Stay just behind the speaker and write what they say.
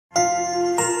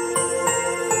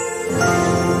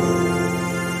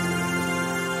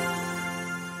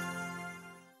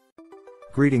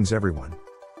Greetings everyone.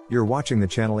 You're watching the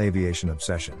channel Aviation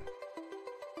Obsession.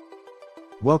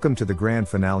 Welcome to the grand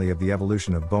finale of the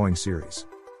evolution of Boeing series.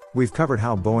 We've covered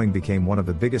how Boeing became one of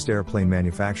the biggest airplane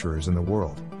manufacturers in the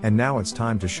world, and now it's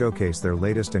time to showcase their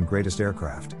latest and greatest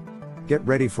aircraft. Get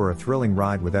ready for a thrilling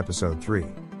ride with episode 3.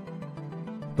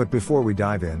 But before we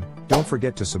dive in, don't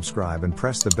forget to subscribe and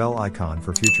press the bell icon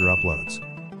for future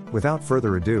uploads. Without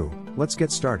further ado, let's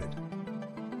get started.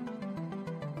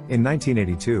 In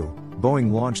 1982,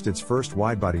 Boeing launched its first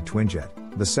wide-body twinjet,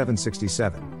 the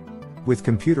 767. With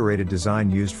computer-aided design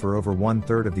used for over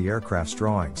one-third of the aircraft's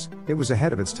drawings, it was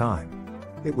ahead of its time.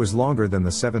 It was longer than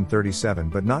the 737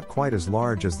 but not quite as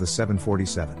large as the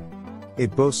 747.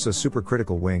 It boasts a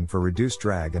supercritical wing for reduced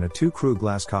drag and a two-crew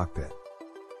glass cockpit.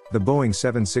 The Boeing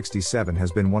 767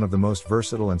 has been one of the most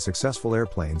versatile and successful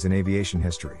airplanes in aviation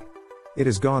history. It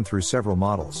has gone through several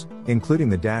models, including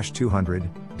the -200,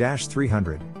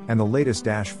 -300, and the latest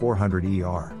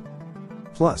 -400ER.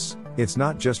 Plus, it's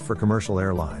not just for commercial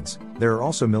airlines, there are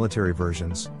also military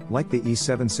versions, like the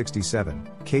E-767,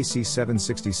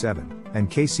 KC-767, and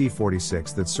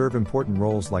KC-46 that serve important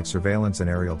roles like surveillance and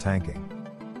aerial tanking.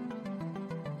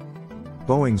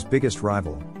 Boeing's biggest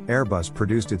rival, Airbus,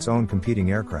 produced its own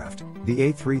competing aircraft, the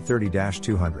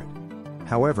A330-200.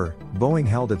 However, Boeing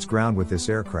held its ground with this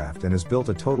aircraft and has built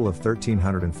a total of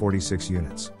 1,346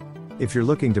 units. If you're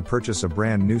looking to purchase a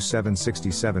brand new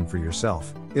 767 for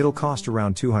yourself, it'll cost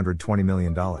around $220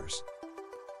 million.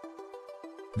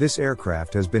 This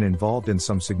aircraft has been involved in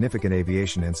some significant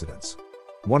aviation incidents.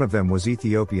 One of them was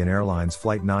Ethiopian Airlines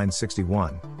Flight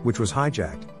 961, which was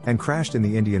hijacked and crashed in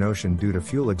the Indian Ocean due to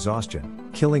fuel exhaustion,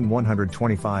 killing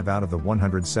 125 out of the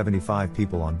 175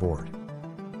 people on board.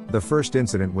 The first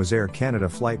incident was Air Canada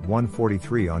Flight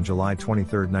 143 on July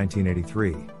 23,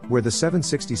 1983, where the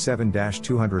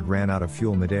 767-200 ran out of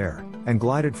fuel midair and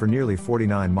glided for nearly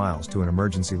 49 miles to an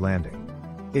emergency landing.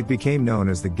 It became known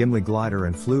as the Gimli glider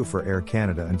and flew for Air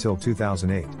Canada until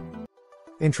 2008.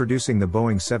 Introducing the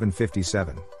Boeing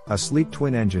 757, a sleek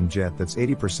twin-engine jet that's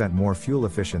 80% more fuel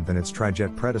efficient than its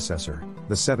trijet predecessor,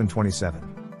 the 727.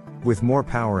 With more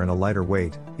power and a lighter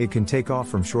weight, it can take off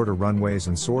from shorter runways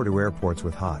and soar to airports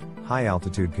with hot,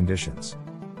 high-altitude conditions.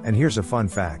 And here's a fun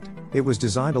fact, it was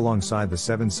designed alongside the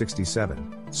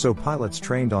 767, so pilots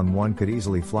trained on one could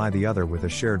easily fly the other with a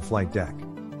shared flight deck.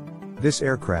 This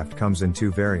aircraft comes in two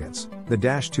variants, the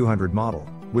 -200 model,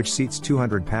 which seats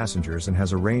 200 passengers and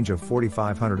has a range of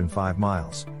 4,505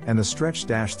 miles, and the stretched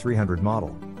 -300 model,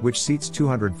 which seats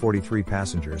 243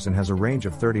 passengers and has a range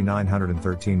of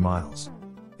 3,913 miles.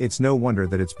 It's no wonder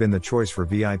that it's been the choice for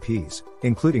VIPs,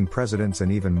 including presidents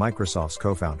and even Microsoft's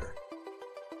co-founder.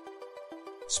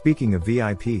 Speaking of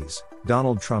VIPs,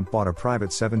 Donald Trump bought a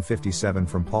private 757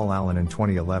 from Paul Allen in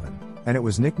 2011, and it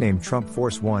was nicknamed Trump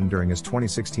Force One during his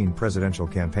 2016 presidential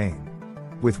campaign.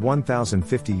 With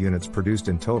 1,050 units produced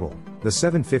in total, the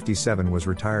 757 was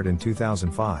retired in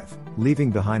 2005,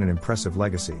 leaving behind an impressive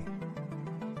legacy.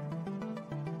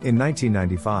 In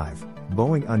 1995,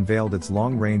 Boeing unveiled its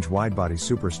long-range wide-body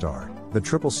superstar, the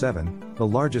 777, the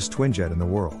largest twinjet in the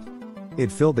world. It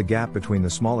filled the gap between the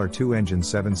smaller two-engine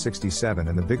 767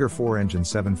 and the bigger four-engine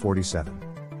 747.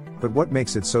 But what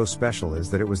makes it so special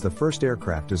is that it was the first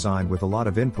aircraft designed with a lot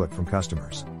of input from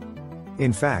customers.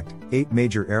 In fact, 8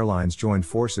 major airlines joined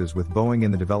forces with Boeing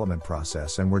in the development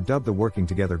process and were dubbed the Working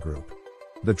Together Group.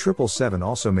 The 777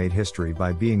 also made history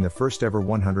by being the first ever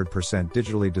 100%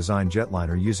 digitally designed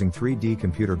jetliner using 3D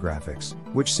computer graphics,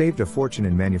 which saved a fortune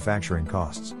in manufacturing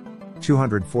costs.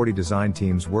 240 design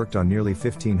teams worked on nearly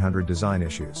 1,500 design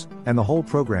issues, and the whole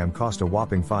program cost a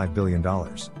whopping $5 billion.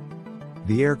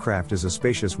 The aircraft is a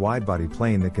spacious wide-body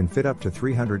plane that can fit up to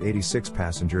 386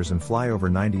 passengers and fly over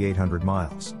 9,800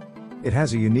 miles. It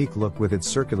has a unique look with its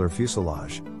circular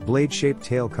fuselage, blade-shaped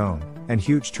tail cone, and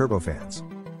huge turbofans.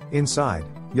 Inside,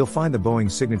 you'll find the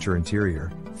Boeing signature interior,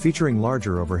 featuring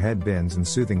larger overhead bins and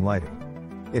soothing lighting.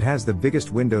 It has the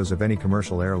biggest windows of any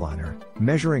commercial airliner,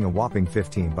 measuring a whopping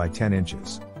 15 by 10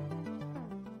 inches.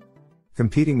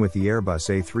 Competing with the Airbus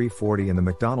A340 and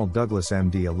the McDonnell Douglas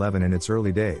MD-11 in its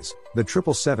early days, the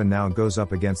 777 now goes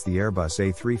up against the Airbus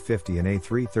A350 and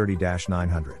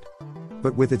A330-900.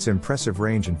 But with its impressive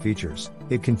range and features,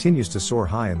 it continues to soar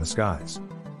high in the skies.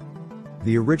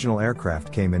 The original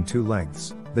aircraft came in two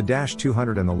lengths, the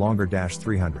 -200 and the longer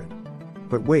 -300.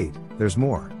 But wait, there's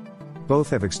more. Both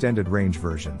have extended range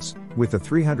versions, with the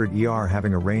 300ER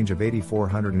having a range of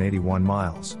 8,481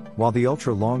 miles, while the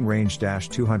ultra-long-range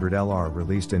 -200LR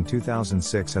released in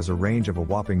 2006 has a range of a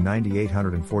whopping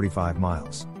 9,845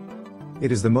 miles.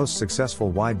 It is the most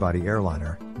successful wide-body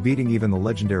airliner, beating even the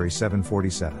legendary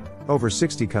 747. Over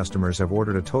 60 customers have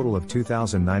ordered a total of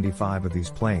 2,095 of these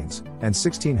planes, and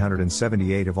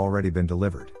 1,678 have already been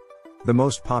delivered. The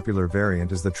most popular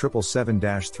variant is the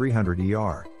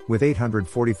 777-300ER, with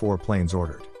 844 planes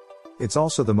ordered. It's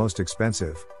also the most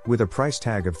expensive, with a price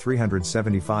tag of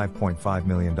 $375.5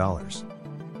 million.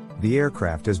 The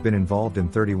aircraft has been involved in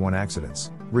 31 accidents,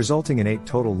 resulting in 8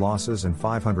 total losses and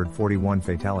 541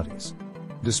 fatalities.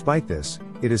 Despite this,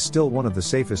 it is still one of the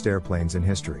safest airplanes in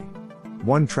history.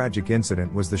 One tragic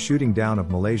incident was the shooting down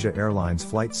of Malaysia Airlines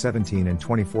Flight 17 in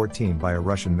 2014 by a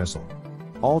Russian missile.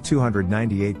 All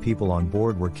 298 people on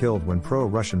board were killed when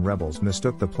pro-Russian rebels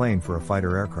mistook the plane for a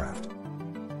fighter aircraft.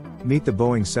 Meet the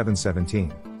Boeing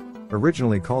 717.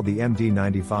 Originally called the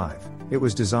MD-95, it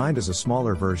was designed as a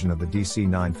smaller version of the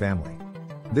DC-9 family.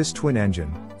 This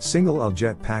twin-engine, single-L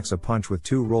jet packs a punch with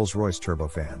 2 Rolls-Royce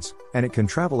turbofans, and it can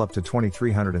travel up to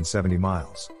 2,370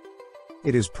 miles.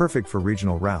 It is perfect for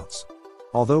regional routes.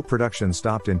 Although production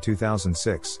stopped in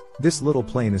 2006, this little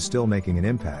plane is still making an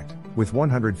impact, with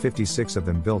 156 of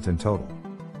them built in total.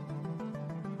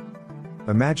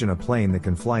 Imagine a plane that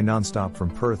can fly non-stop from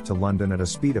Perth to London at a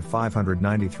speed of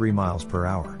 593 miles per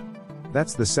hour.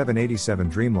 That's the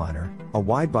 787 Dreamliner, a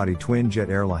wide-body twin-jet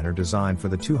airliner designed for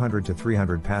the 200 to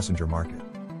 300 passenger market.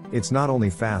 It's not only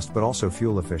fast but also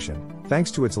fuel efficient,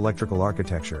 thanks to its electrical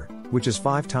architecture, which is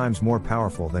 5 times more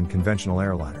powerful than conventional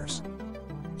airliners.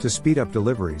 To speed up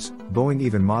deliveries, Boeing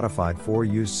even modified 4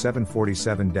 used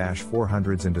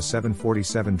 747-400s into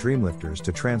 747 Dreamlifters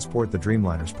to transport the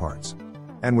Dreamliner's parts.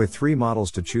 And with 3 models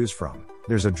to choose from,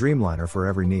 there's a Dreamliner for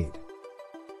every need.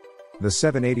 The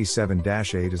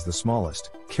 787-8 is the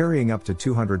smallest, carrying up to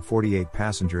 248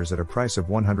 passengers at a price of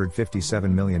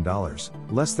 $157 million,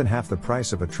 less than half the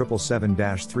price of a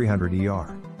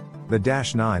 777-300ER. The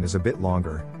 -9 is a bit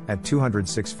longer, at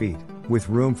 206 feet, with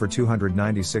room for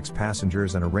 296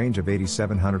 passengers and a range of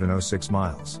 8,706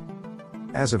 miles.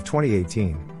 As of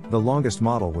 2018, the longest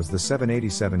model was the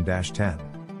 787-10.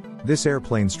 This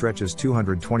airplane stretches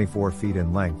 224 feet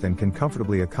in length and can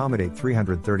comfortably accommodate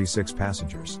 336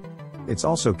 passengers. It's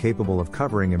also capable of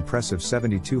covering impressive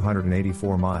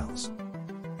 7,284 miles.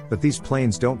 But these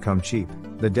planes don't come cheap.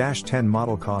 The -10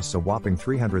 model costs a whopping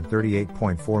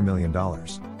 $338.4 million.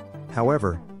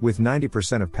 However, with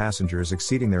 90% of passengers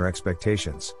exceeding their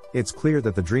expectations, it's clear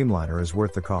that the Dreamliner is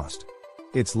worth the cost.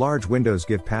 Its large windows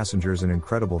give passengers an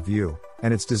incredible view,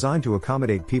 and it's designed to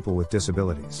accommodate people with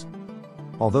disabilities.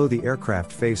 Although the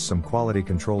aircraft faced some quality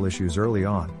control issues early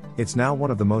on, it's now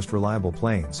one of the most reliable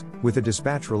planes, with a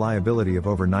dispatch reliability of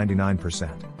over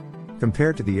 99%.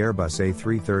 Compared to the Airbus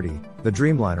A330, the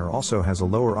Dreamliner also has a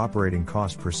lower operating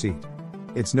cost per seat.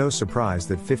 It's no surprise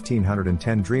that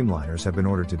 1,510 Dreamliners have been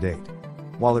ordered to date.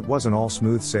 While it wasn't all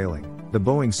smooth sailing, the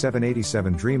Boeing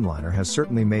 787 Dreamliner has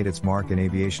certainly made its mark in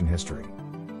aviation history.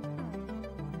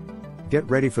 Get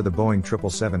ready for the Boeing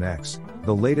 777X,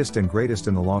 the latest and greatest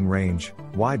in the long-range,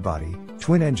 wide-body,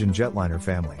 twin-engine jetliner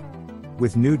family.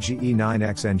 With new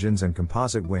GE9X engines and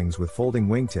composite wings with folding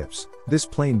wingtips, this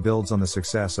plane builds on the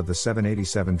success of the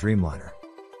 787 Dreamliner.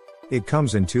 It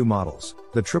comes in 2 models,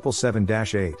 the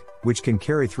 777-8, which can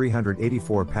carry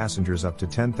 384 passengers up to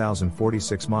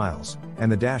 10,046 miles,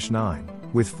 and the -9,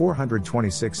 with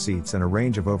 426 seats and a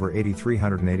range of over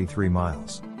 8,383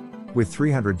 miles. With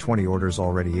 320 orders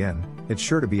already in, it's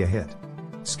sure to be a hit.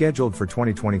 Scheduled for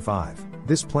 2025,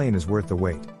 this plane is worth the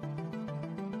wait.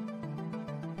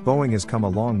 Boeing has come a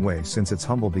long way since its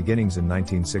humble beginnings in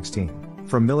 1916.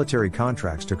 From military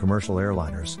contracts to commercial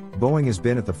airliners, Boeing has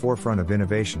been at the forefront of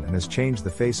innovation and has changed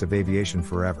the face of aviation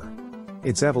forever.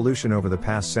 Its evolution over the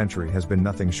past century has been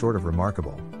nothing short of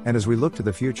remarkable, and as we look to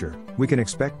the future, we can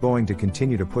expect Boeing to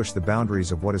continue to push the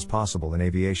boundaries of what is possible in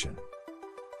aviation.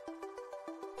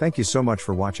 Thank you so much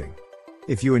for watching.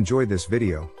 If you enjoyed this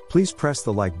video, please press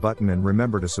the like button and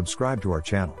remember to subscribe to our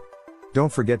channel.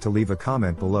 Don't forget to leave a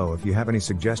comment below if you have any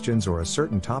suggestions or a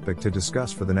certain topic to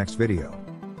discuss for the next video.